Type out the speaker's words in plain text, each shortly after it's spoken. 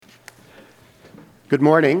Good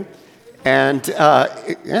morning. And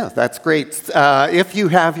that's great. If you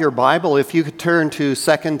have your Bible, if you could turn to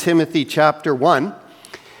 2 Timothy chapter 1.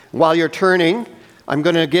 While you're turning, I'm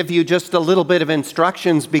going to give you just a little bit of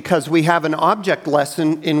instructions because we have an object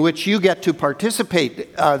lesson in which you get to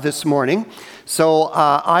participate this morning. So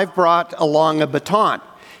I've brought along a baton.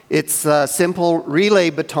 It's a simple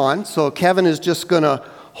relay baton. So Kevin is just going to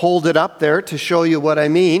hold it up there to show you what I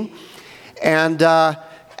mean. And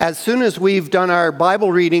as soon as we've done our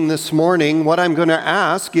Bible reading this morning, what I'm going to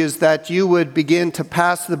ask is that you would begin to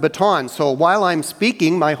pass the baton. So while I'm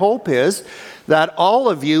speaking, my hope is that all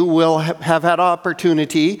of you will have had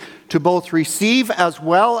opportunity to both receive as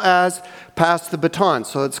well as pass the baton.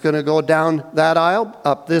 So it's going to go down that aisle,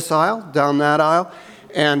 up this aisle, down that aisle,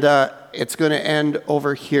 and it's going to end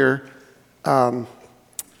over here.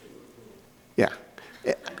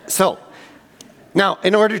 So now,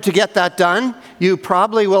 in order to get that done, you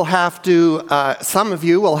probably will have to, some of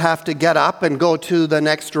you will have to get up and go to the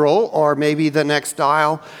next row or maybe the next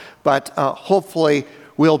aisle, but hopefully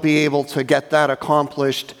we'll be able to get that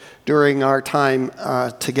accomplished during our time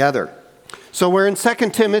together. So we're in 2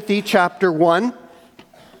 Timothy chapter 1,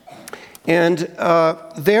 and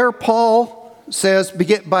there Paul says,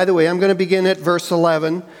 by the way, I'm going to begin at verse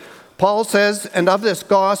 11. Paul says, "And of this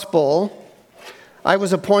gospel I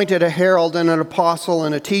was appointed a herald and an apostle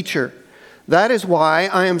and a teacher. That is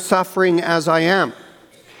why I am suffering as I am.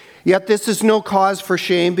 Yet this is no cause for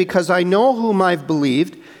shame, because I know whom I've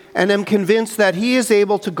believed and am convinced that he is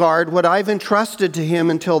able to guard what I've entrusted to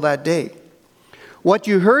him until that day. What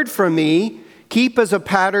you heard from me, keep as a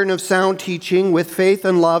pattern of sound teaching with faith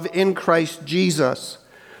and love in Christ Jesus.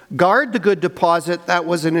 Guard the good deposit that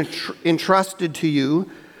was entrusted to you.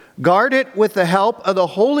 Guard it with the help of the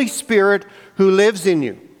Holy Spirit who lives in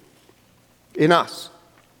you, in us.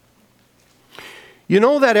 You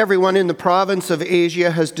know that everyone in the province of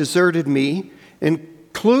Asia has deserted me,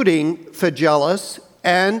 including Phygelus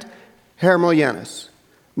and Hermogenes.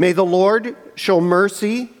 May the Lord show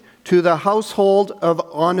mercy to the household of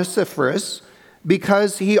Onesiphorus,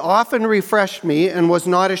 because he often refreshed me and was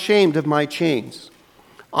not ashamed of my chains.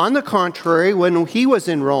 On the contrary, when he was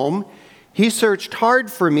in Rome, he searched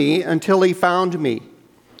hard for me until he found me.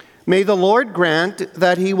 May the Lord grant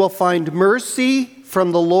that he will find mercy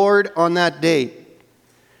from the Lord on that day.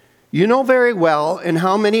 You know very well in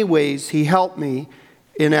how many ways he helped me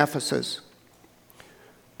in Ephesus."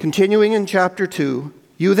 Continuing in chapter 2,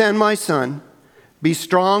 "You then, my son, be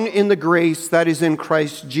strong in the grace that is in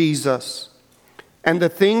Christ Jesus. And the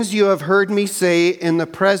things you have heard me say in the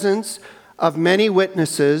presence of many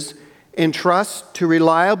witnesses, entrust to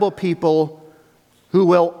reliable people who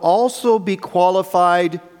will also be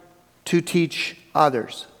qualified to teach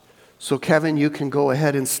others." So Kevin, you can go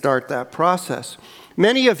ahead and start that process.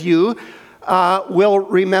 Many of you will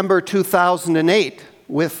remember 2008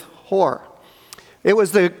 with horror. It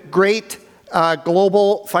was the great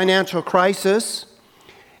global financial crisis,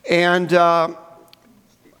 and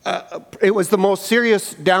it was the most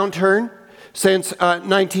serious downturn since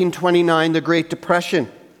 1929, the Great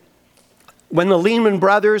Depression. When the Lehman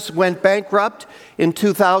Brothers went bankrupt in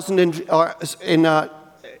September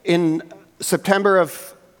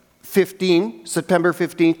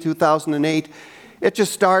 15, 2008, it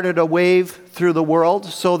just started a wave through the world,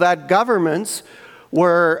 so that governments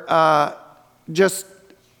were just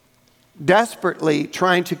desperately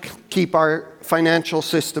trying to keep our financial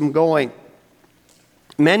system going.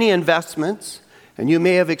 Many investments, and you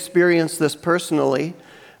may have experienced this personally,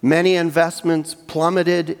 many investments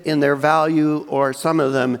plummeted in their value, or some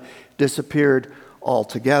of them disappeared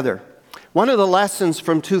altogether. One of the lessons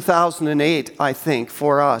from 2008, I think,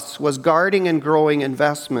 for us was guarding and growing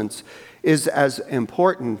investments is as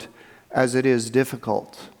important as it is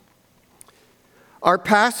difficult. Our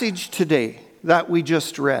passage today that we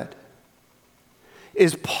just read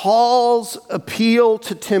is Paul's appeal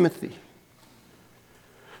to Timothy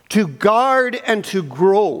to guard and to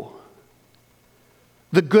grow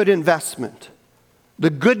the good investment, the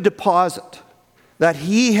good deposit that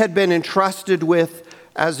he had been entrusted with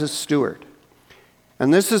as a steward.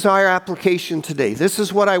 And this is our application today. This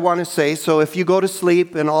is what I want to say. So if you go to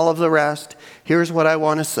sleep and all of the rest, here's what I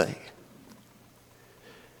want to say.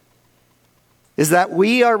 Is that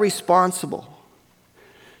we are responsible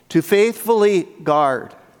to faithfully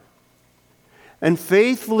guard and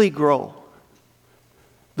faithfully grow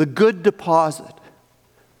the good deposit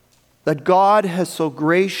that God has so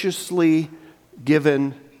graciously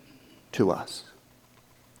given to us.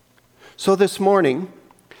 So this morning,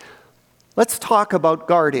 let's talk about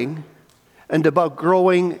guarding and about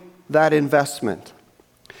growing that investment,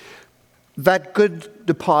 that good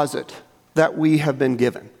deposit that we have been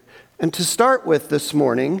given. And to start with this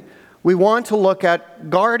morning, we want to look at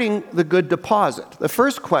guarding the good deposit. The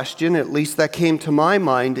first question, at least that came to my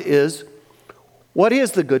mind, is what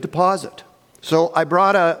is the good deposit? So I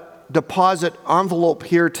brought a deposit envelope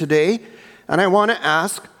here today, and I want to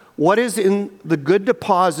ask, what is in the good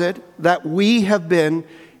deposit that we have been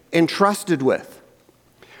entrusted with?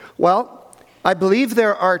 Well, I believe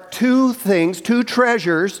there are two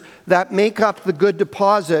treasures that make up the good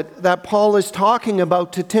deposit that Paul is talking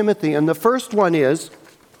about to Timothy. And the first one is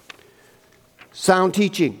sound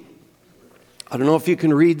teaching. I don't know if you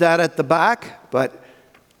can read that at the back, but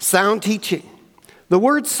sound teaching. The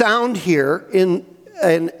word sound here in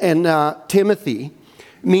Timothy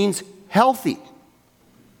means healthy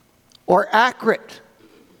or accurate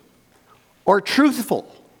or truthful.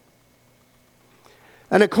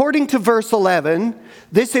 And according to verse 11,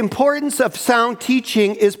 this importance of sound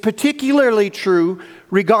teaching is particularly true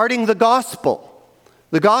regarding the gospel.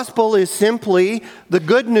 The gospel is simply the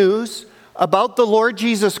good news about the Lord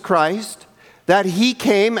Jesus Christ, that he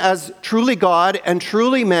came as truly God and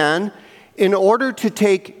truly man in order to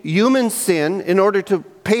take human sin, in order to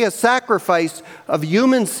pay a sacrifice of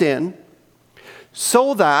human sin,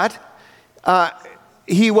 so that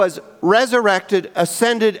he was resurrected,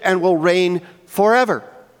 ascended, and will reign forever.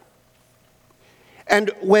 And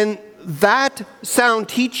when that sound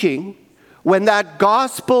teaching, when that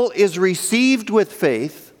gospel is received with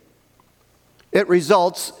faith, it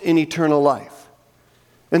results in eternal life.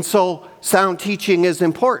 And so sound teaching is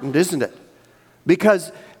important, isn't it?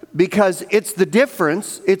 Because it's the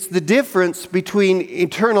difference between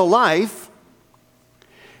eternal life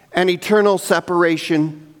and eternal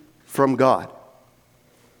separation from God.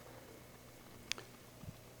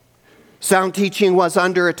 Sound teaching was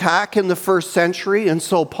under attack in the first century, and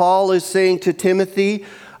so Paul is saying to Timothy,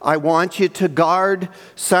 I want you to guard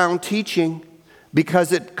sound teaching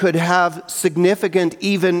because it could have significant,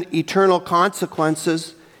 even eternal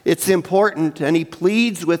consequences. It's important, and he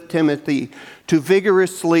pleads with Timothy to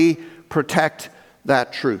vigorously protect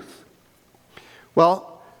that truth.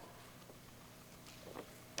 Well,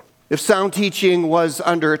 if sound teaching was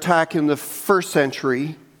under attack in the first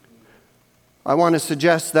century, I want to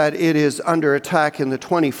suggest that it is under attack in the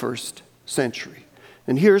 21st century.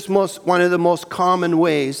 And here's one of the most common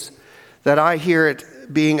ways that I hear it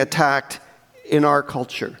being attacked in our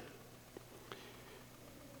culture.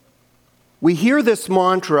 We hear this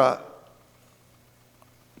mantra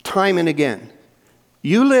time and again.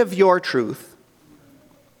 You live your truth,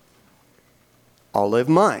 I'll live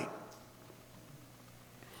mine.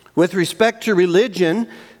 With respect to religion,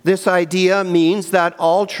 this idea means that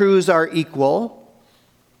all truths are equal.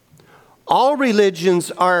 All religions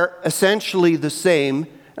are essentially the same,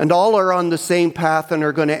 and all are on the same path and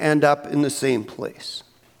are going to end up in the same place.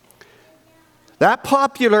 That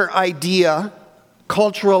popular idea,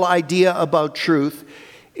 cultural idea about truth,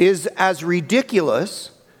 is as ridiculous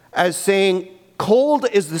as saying cold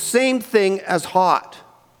is the same thing as hot.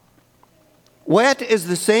 Wet is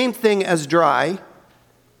the same thing as dry,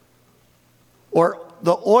 or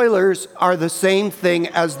the Oilers are the same thing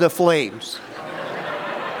as the Flames.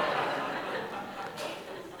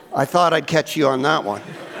 I thought I'd catch you on that one.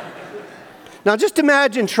 Now just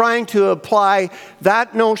imagine trying to apply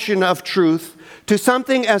that notion of truth to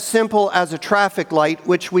something as simple as a traffic light,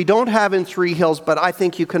 which we don't have in Three Hills, but I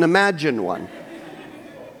think you can imagine one.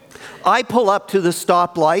 I pull up to the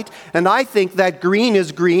stoplight, and I think that green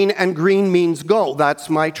is green, and green means go. That's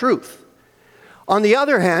my truth. On the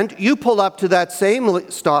other hand, you pull up to that same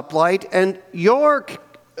stoplight, and your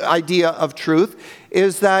idea of truth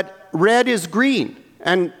is that red is green,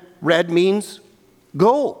 and red means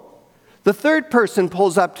go. The third person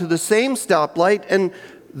pulls up to the same stoplight, and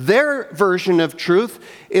their version of truth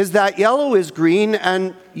is that yellow is green,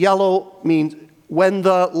 and yellow means when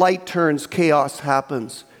the light turns, chaos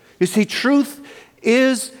happens. You see, truth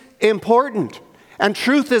is important, and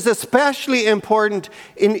truth is especially important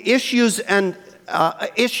in issues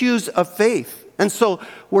of faith. And so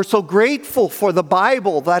we're so grateful for the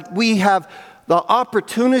Bible that we have the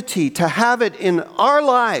opportunity to have it in our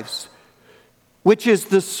lives, which is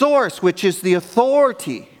the source, which is the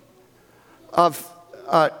authority of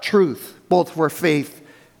truth, both for faith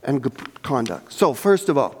and good conduct. So first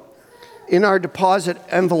of all, in our deposit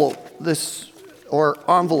envelope, or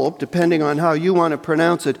envelope, depending on how you want to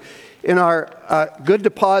pronounce it, in our good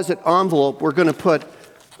deposit envelope, we're going to put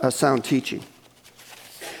sound teaching.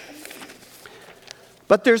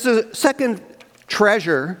 But there's a second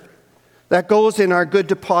treasure that goes in our good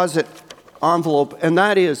deposit envelope, and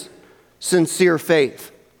that is sincere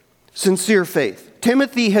faith. Sincere faith.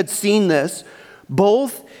 Timothy had seen this,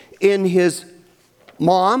 both in his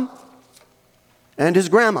mom and his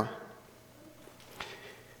grandma.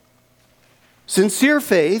 Sincere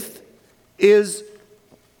faith is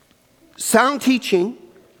sound teaching,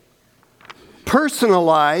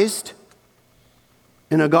 personalized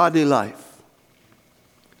in a godly life.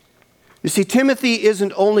 You see, Timothy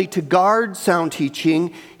isn't only to guard sound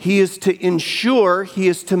teaching, he is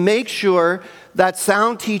to make sure that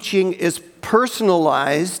sound teaching is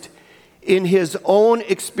personalized in his own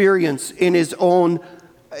experience, in his own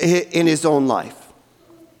life.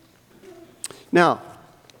 Now,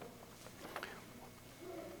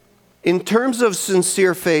 in terms of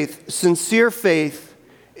sincere faith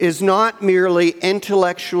is not merely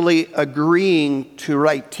intellectually agreeing to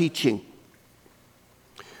right teaching.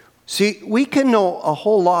 See, we can know a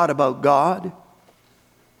whole lot about God.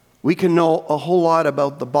 We can know a whole lot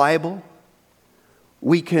about the Bible.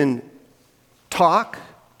 We can talk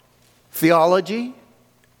theology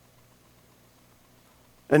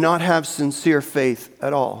and not have sincere faith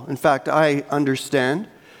at all. In fact, I understand,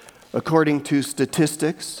 according to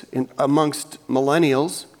statistics, amongst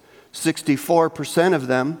millennials, 64% of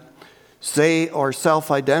them say or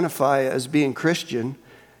self-identify as being Christian.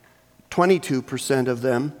 22% of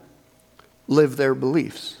them live their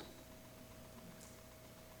beliefs.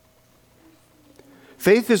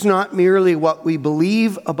 Faith is not merely what we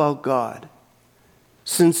believe about God.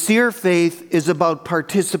 Sincere faith is about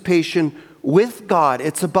participation with God.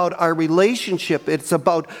 It's about our relationship. It's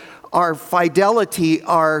about our fidelity,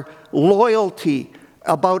 our loyalty,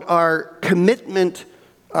 about our commitment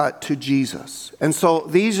to Jesus. And so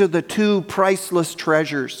these are the two priceless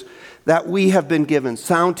treasures that we have been given,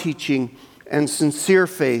 sound teaching and sincere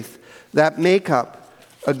faith, that make up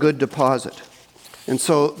a good deposit. And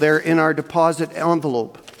so they're in our deposit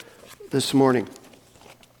envelope this morning.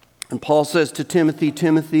 And Paul says to Timothy,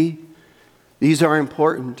 Timothy, these are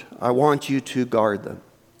important. I want you to guard them.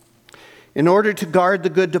 In order to guard the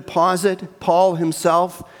good deposit, Paul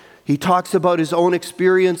himself, he talks about his own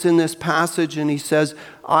experience in this passage, and he says,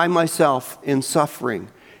 I myself in suffering,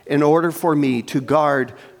 in order for me to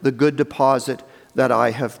guard the good deposit that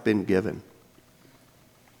I have been given.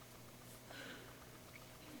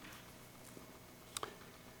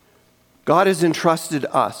 God has entrusted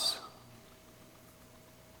us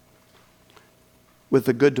with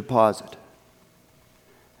a good deposit.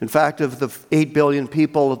 In fact, of the 8 billion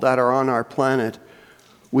people that are on our planet,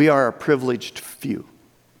 we are a privileged few.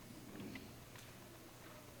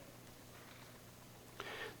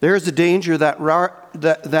 There is a danger that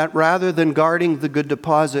rather than guarding the good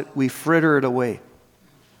deposit, we fritter it away.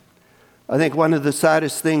 I think one of the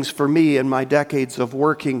saddest things for me in my decades of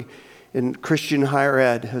working in Christian higher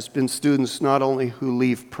ed has been students not only who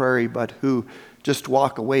leave Prairie, but who just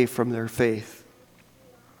walk away from their faith.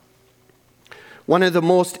 One of the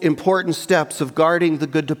most important steps of guarding the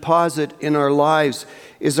good deposit in our lives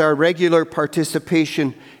is our regular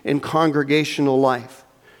participation in congregational life.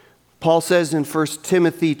 Paul says in 1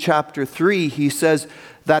 Timothy chapter 3, he says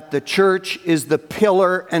that the church is the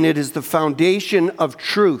pillar and it is the foundation of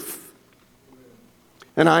truth.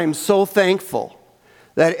 And I am so thankful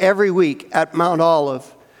that every week at Mount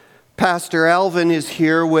Olive, Pastor Alvin is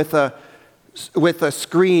here with a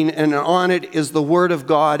screen, and on it is the Word of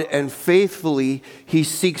God, and faithfully he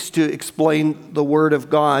seeks to explain the Word of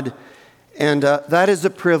God. And that is a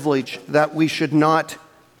privilege that we should not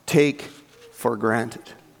take for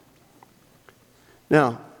granted.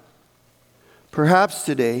 Now, perhaps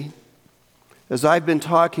today, as I've been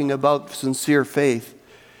talking about sincere faith,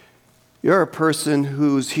 you're a person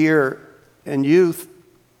who's here and you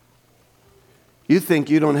think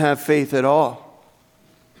you don't have faith at all.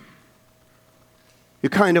 You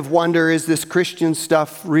kind of wonder, is this Christian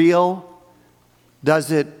stuff real?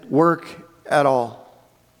 Does it work at all?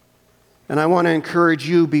 And I want to encourage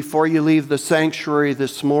you before you leave the sanctuary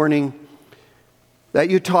this morning that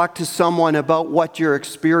you talk to someone about what you're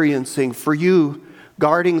experiencing. For you,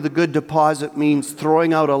 guarding the good deposit means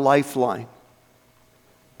throwing out a lifeline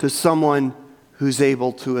to someone who's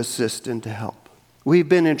able to assist and to help. We've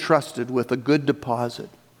been entrusted with a good deposit.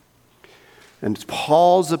 And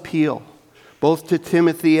Paul's appeal, both to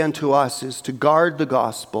Timothy and to us, is to guard the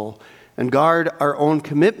gospel and guard our own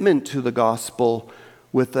commitment to the gospel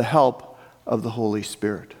with the help of the Holy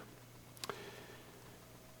Spirit.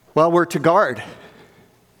 Well, we're to guard,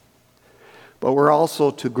 but we're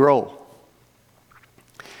also to grow.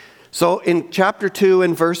 So in chapter 2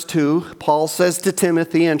 and verse 2, Paul says to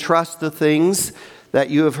Timothy, entrust the things that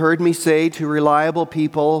you have heard me say to reliable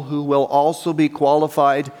people who will also be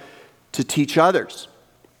qualified to teach others.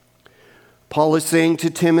 Paul is saying to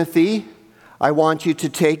Timothy, I want you to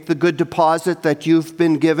take the good deposit that you've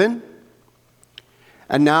been given.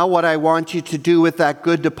 And now what I want you to do with that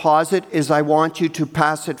good deposit is I want you to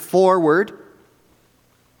pass it forward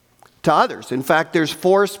to others. In fact, there's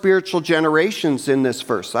 4 spiritual generations in this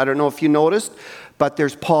verse. I don't know if you noticed, but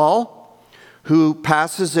there's Paul, who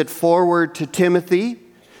passes it forward to Timothy.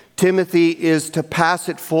 Timothy is to pass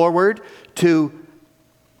it forward to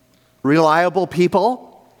reliable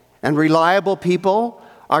people, and reliable people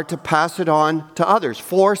are to pass it on to others.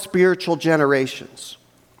 4 spiritual generations.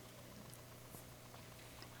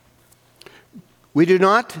 We do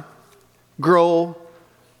not grow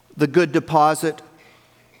the good deposit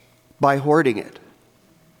by hoarding it,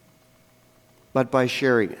 but by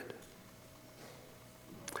sharing it.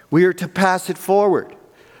 We are to pass it forward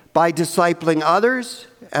by discipling others,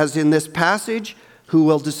 as in this passage, who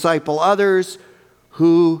will disciple others,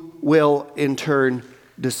 who will in turn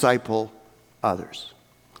disciple others.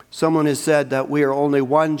 Someone has said that we are only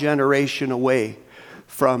 1 generation away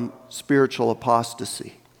from spiritual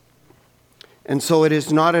apostasy. And so it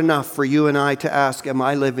is not enough for you and I to ask, am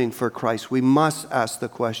I living for Christ? We must ask the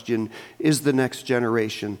question, is the next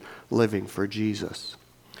generation living for Jesus?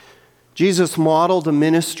 Jesus modeled a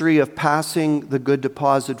ministry of passing the good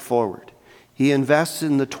deposit forward. He invests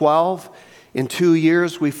in the 12. In 2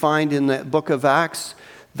 years, we find in the book of Acts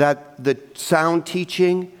that the sound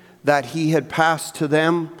teaching that he had passed to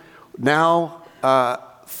them now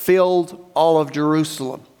filled all of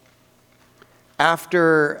Jerusalem.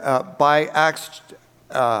 After, by Acts,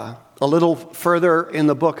 a little further in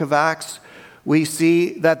the book of Acts, we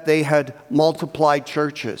see that they had multiplied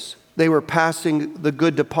churches. They were passing the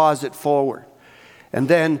good deposit forward. And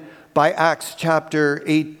then by Acts chapter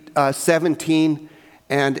 17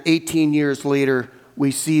 and 18 years later, we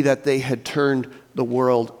see that they had turned the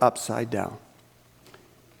world upside down.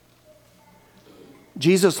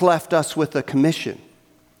 Jesus left us with a commission.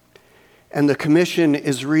 And the commission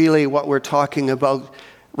is really what we're talking about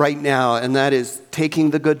right now, and that is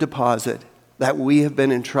taking the good deposit that we have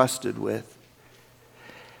been entrusted with,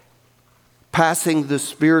 passing the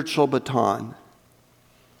spiritual baton,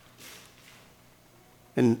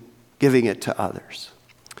 and giving it to others.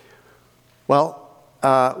 Well,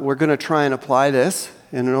 we're going to try and apply this.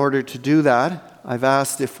 And in order to do that, I've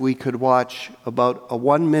asked if we could watch about a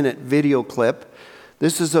 1-minute video clip.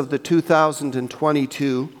 This is of the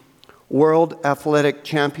 2022 World Athletic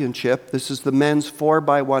Championship. This is the men's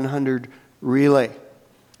 4x100 relay.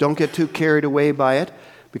 Don't get too carried away by it,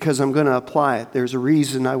 because I'm going to apply it. There's a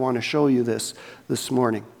reason I want to show you this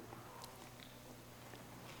morning.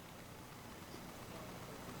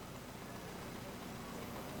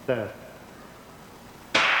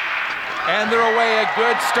 And they're away, a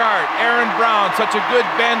good start. Aaron Brown, such a good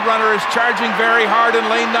bend runner, is charging very hard in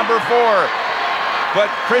lane number 4. But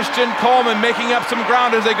Christian Coleman making up some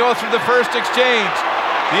ground as they go through the first exchange.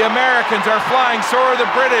 The Americans are flying, so are the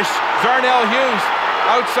British. Zarnell Hughes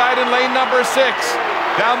outside in lane number 6.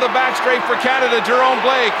 Down the back straight for Canada, Jerome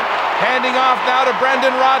Blake. Handing off now to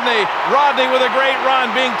Brendan Rodney. Rodney with a great run,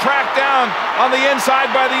 being tracked down on the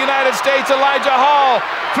inside by the United States, Elijah Hall.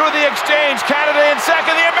 Through the exchange, Canada in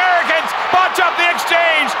second. The Americans botch up the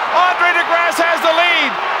exchange. Andre DeGrasse has the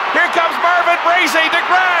lead. Here comes Marvin Bracy.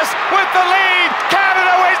 DeGrasse with the lead.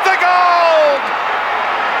 Canada wins the gold.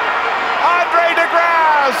 Andre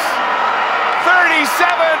DeGrasse,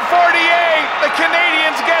 37-48. The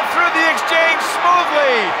Canadians get through the exchange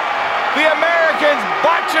smoothly. The Americans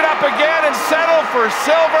botch it up again and settle for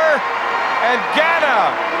silver. And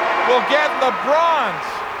Ghana will get the bronze.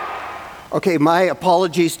 Okay, my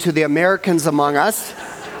apologies to the Americans among us.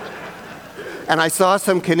 And I saw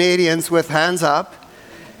some Canadians with hands up.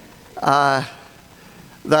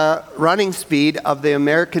 The running speed of the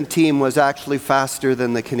American team was actually faster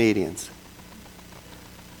than the Canadians.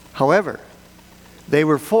 However, they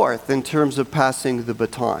were 4th in terms of passing the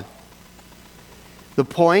baton. The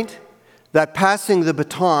point that passing the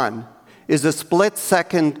baton is a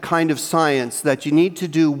split-second kind of science that you need to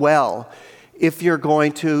do well if you're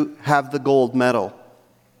going to have the gold medal.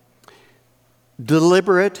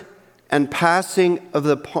 Deliberate and passing of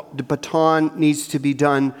the baton needs to be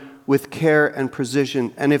done with care and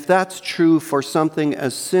precision. And if that's true for something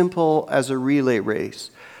as simple as a relay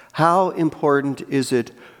race, how important is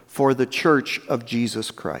it for the Church of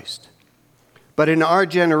Jesus Christ? But in our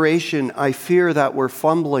generation, I fear that we're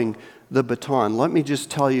fumbling the baton. Let me just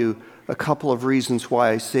tell you a couple of reasons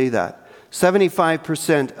why I say that.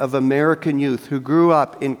 75% of American youth who grew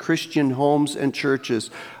up in Christian homes and churches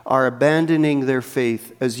are abandoning their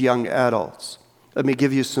faith as young adults. Let me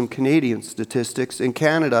give you some Canadian statistics. In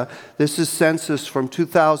Canada, this is census from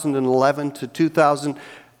 2011 to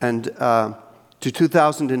 2018. to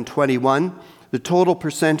 2021, the total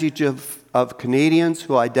percentage of Canadians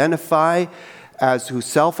who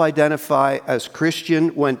self-identify as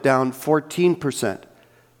Christian went down 14%.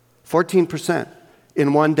 14%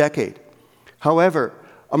 in one decade. However,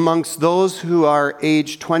 amongst those who are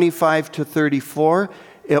aged 25 to 34,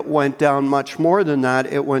 it went down much more than that.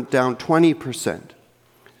 It went down 20%.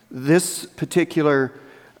 This particular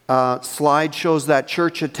slide shows that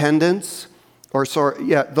church attendance,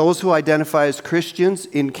 those who identify as Christians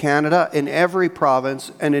in Canada, in every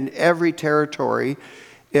province and in every territory,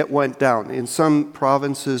 it went down. In some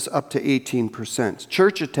provinces, up to 18%.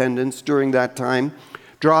 Church attendance during that time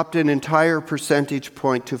dropped an entire percentage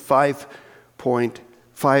point to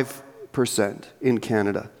 5.5% in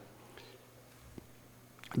Canada.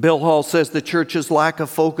 Bill Hall says the church's lack of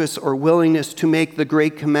focus or willingness to make the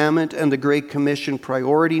Great Commandment and the Great Commission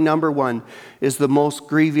priority number one is the most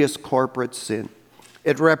grievous corporate sin.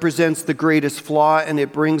 It represents the greatest flaw, and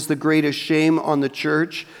it brings the greatest shame on the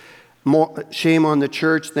church, more shame on the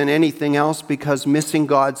church than anything else, because missing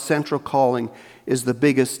God's central calling is the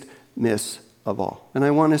biggest miss of all. And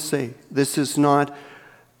I want to say,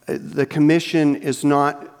 the commission is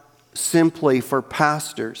not simply for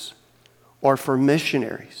pastors or for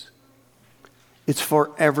missionaries. It's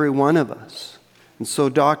for every one of us. And so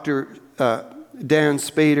Dr. Dan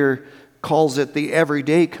Spader calls it the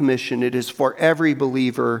Everyday Commission. It is for every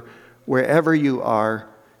believer, wherever you are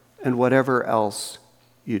and whatever else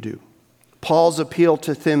you do. Paul's appeal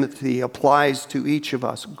to Timothy applies to each of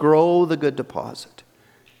us. Grow the good deposit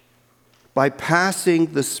by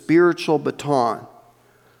passing the spiritual baton.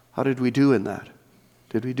 How did we do in that?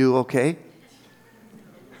 Did we do okay?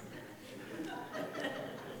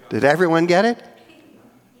 Did everyone get it?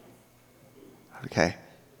 Okay.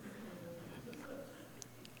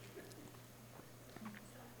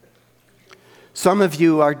 Some of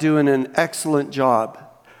you are doing an excellent job.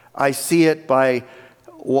 I see it by,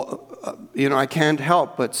 I can't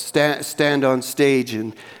help but stand on stage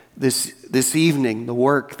and this evening, the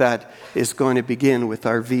work that is going to begin with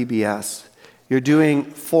our VBS. You're doing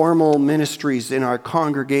formal ministries in our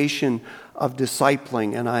congregation of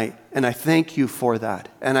discipling, and I thank you for that.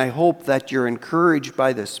 And I hope that you're encouraged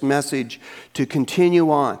by this message to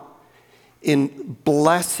continue on in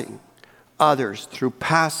blessing others through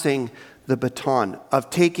passing the baton of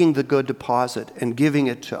taking the good deposit and giving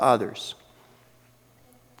it to others.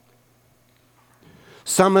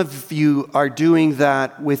 Some of you are doing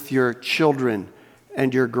that with your children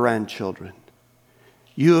and your grandchildren.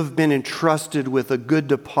 You have been entrusted with a good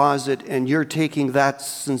deposit, and you're taking that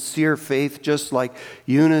sincere faith just like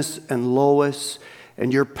Eunice and Lois,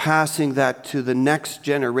 and you're passing that to the next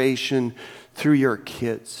generation through your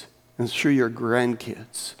kids and through your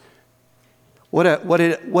grandkids. What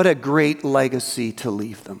a great legacy to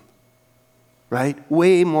leave them, right?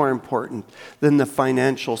 Way more important than the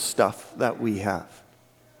financial stuff that we have.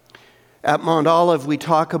 At Mount Olive, we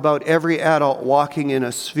talk about every adult walking in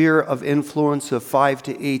a sphere of influence of 5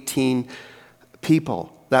 to 18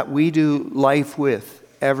 people that we do life with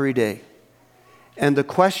every day. And the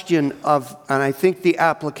question and I think the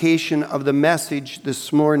application of the message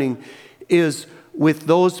this morning is, with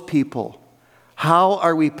those people, how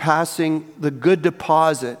are we passing the good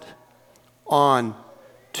deposit on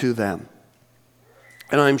to them?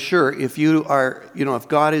 And I'm sure if you are, if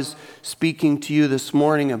God is speaking to you this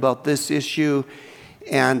morning about this issue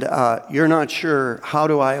and you're not sure, how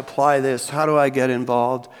do I apply this? How do I get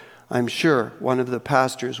involved? I'm sure one of the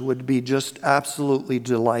pastors would be just absolutely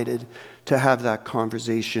delighted to have that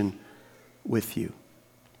conversation with you.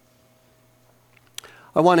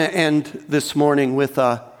 I want to end this morning with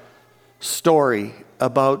a story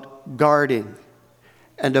about guarding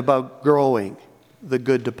and about growing the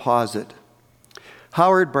good deposit.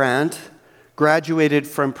 Howard Brandt graduated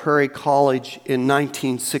from Prairie College in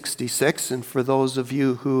 1966, and for those of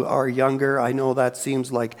you who are younger, I know that seems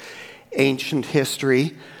like ancient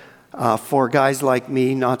history. For guys like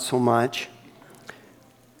me, not so much.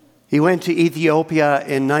 He went to Ethiopia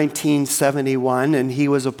in 1971, and he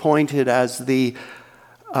was appointed as the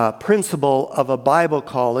principal of a Bible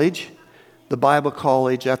college. The Bible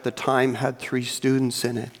college at the time had 3 students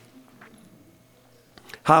in it.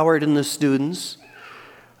 Howard and the students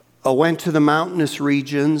went to the mountainous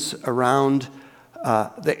regions around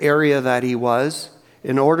the area that he was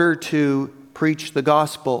in order to preach the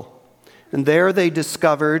gospel. And there they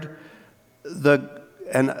discovered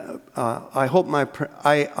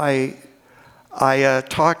I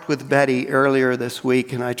talked with Betty earlier this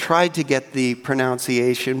week, and I tried to get the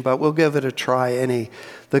pronunciation, but we'll give it a try.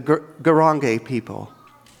 The Garange people.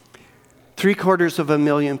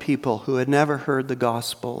 750,000 people who had never heard the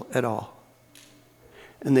gospel at all.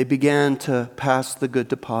 and they began to pass the good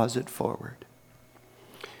deposit forward.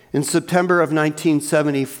 In September of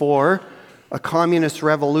 1974, a communist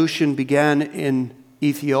revolution began in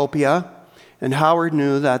Ethiopia, and Howard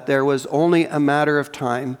knew that there was only a matter of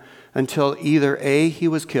time until either A, he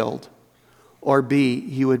was killed, or B,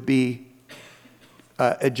 he would be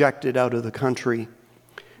ejected out of the country.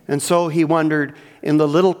 And so he wondered, in the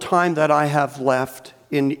little time that I have left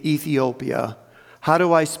in Ethiopia, how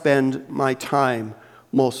do I spend my time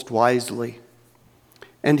most wisely?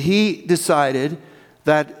 And he decided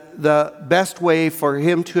that the best way for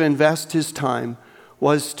him to invest his time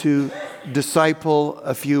was to disciple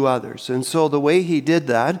a few others. And so the way he did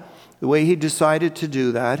that, the way he decided to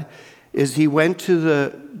do that, is he went to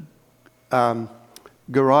the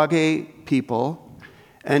Garage people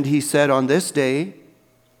and he said, on this day,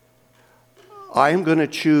 I am going to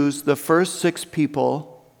choose the first 6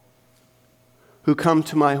 people who come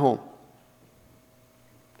to my home,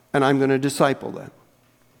 and I'm going to disciple them.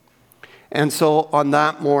 And so on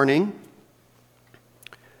that morning,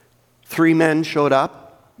 3 men showed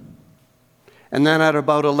up, and then at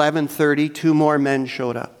about 11:30, 2 more men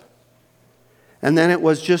showed up. And then it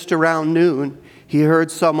was just around noon, he heard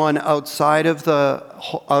someone outside of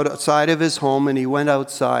his home, and he went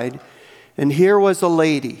outside, and here was a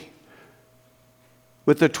lady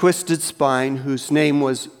with a twisted spine whose name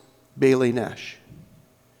was Bailey Nash.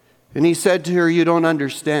 And he said to her, you don't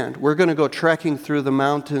understand. We're going to go trekking through the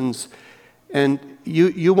mountains, and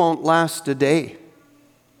you won't last a day.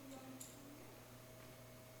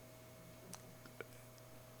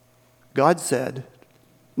 God said,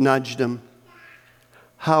 nudged him,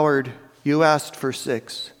 Howard, you asked for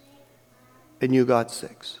 6, and you got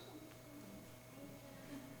 6.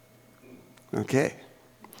 Okay.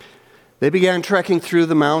 They began trekking through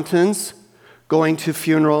the mountains, going to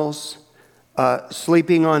funerals,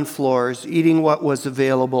 sleeping on floors, eating what was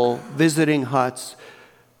available, visiting huts,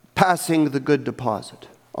 passing the good deposit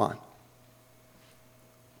on.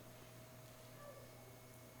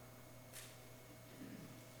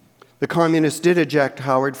 The communists did eject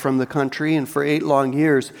Howard from the country, and for 8 long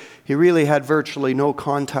years, he really had virtually no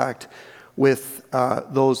contact with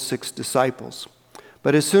those 6 disciples.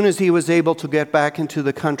 But as soon as he was able to get back into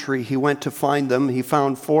the country, he went to find them. He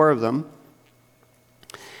found 4 of them.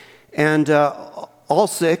 And all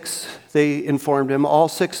 6, they informed him, all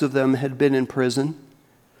 6 of them had been in prison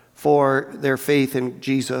for their faith in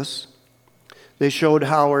Jesus. They showed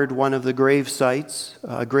Howard one of the grave sites,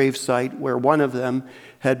 a grave site where one of them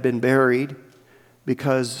had been buried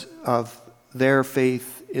because of their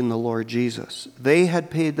faith in the Lord Jesus. They had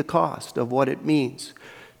paid the cost of what it means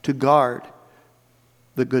to guard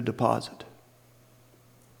the good deposit.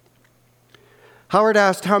 Howard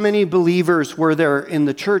asked, how many believers were there in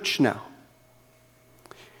the church now?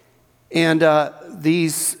 And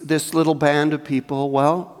this little band of people,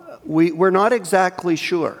 well, we're not exactly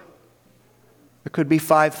sure. There could be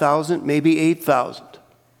 5,000, maybe 8,000.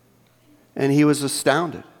 And he was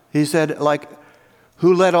astounded. He said,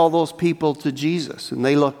 who led all those people to Jesus? And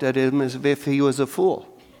they looked at him as if he was a fool.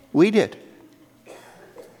 We did.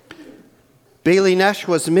 Bailey Nash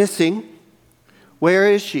was missing. Where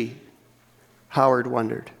is she? Howard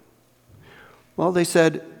wondered. Well, they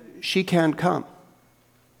said, she can't come.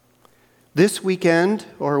 This weekend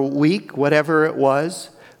or week, whatever it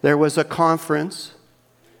was, there was a conference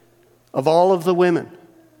of all of the women.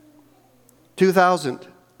 2,000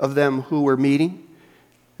 of them who were meeting,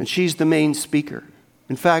 and she's the main speaker.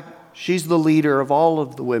 In fact, she's the leader of all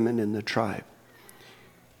of the women in the tribe.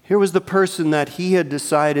 Here was the person that he had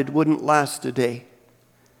decided wouldn't last a day.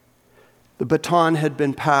 The baton had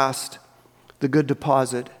been passed. The good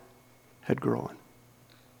deposit had grown.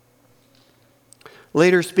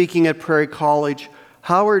 Later, speaking at Prairie College,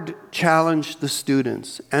 Howard challenged the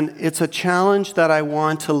students, and it's a challenge that I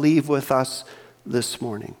want to leave with us this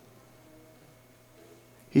morning.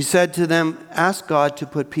 He said to them, ask God to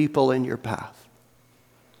put people in your path.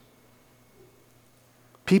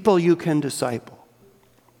 People you can disciple.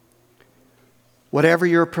 Whatever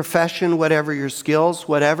your profession, whatever your skills,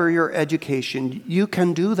 whatever your education, you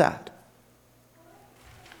can do that.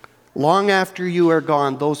 Long after you are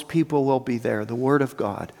gone, those people will be there. The Word of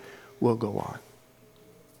God will go on.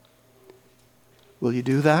 Will you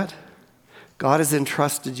do that? God has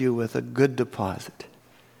entrusted you with a good deposit.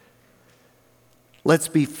 Let's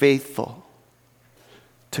be faithful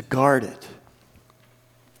to guard it.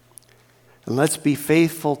 And let's be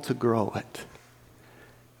faithful to grow it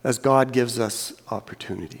as God gives us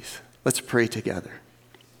opportunities. Let's pray together.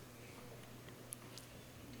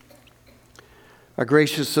 Our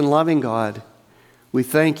gracious and loving God, we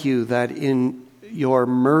thank you that in your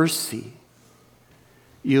mercy,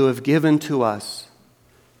 you have given to us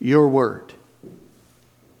your word.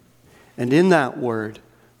 And in that word,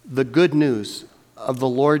 the good news of the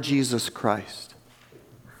Lord Jesus Christ.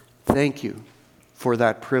 Thank you for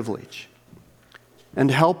that privilege.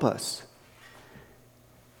 And help us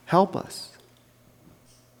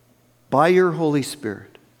by your Holy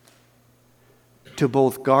Spirit to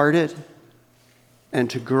both guard it and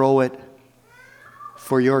to grow it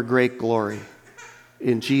for your great glory.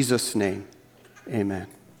 In Jesus' name, amen.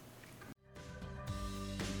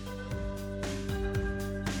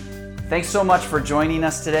 Thanks so much for joining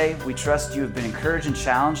us today. We trust you have been encouraged and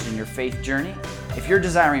challenged in your faith journey. If you're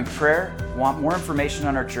desiring prayer, want more information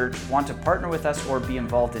on our church, want to partner with us, or be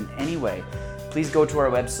involved in any way, please go to our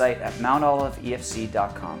website at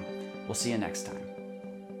mountoliveefc.com. We'll see you next time.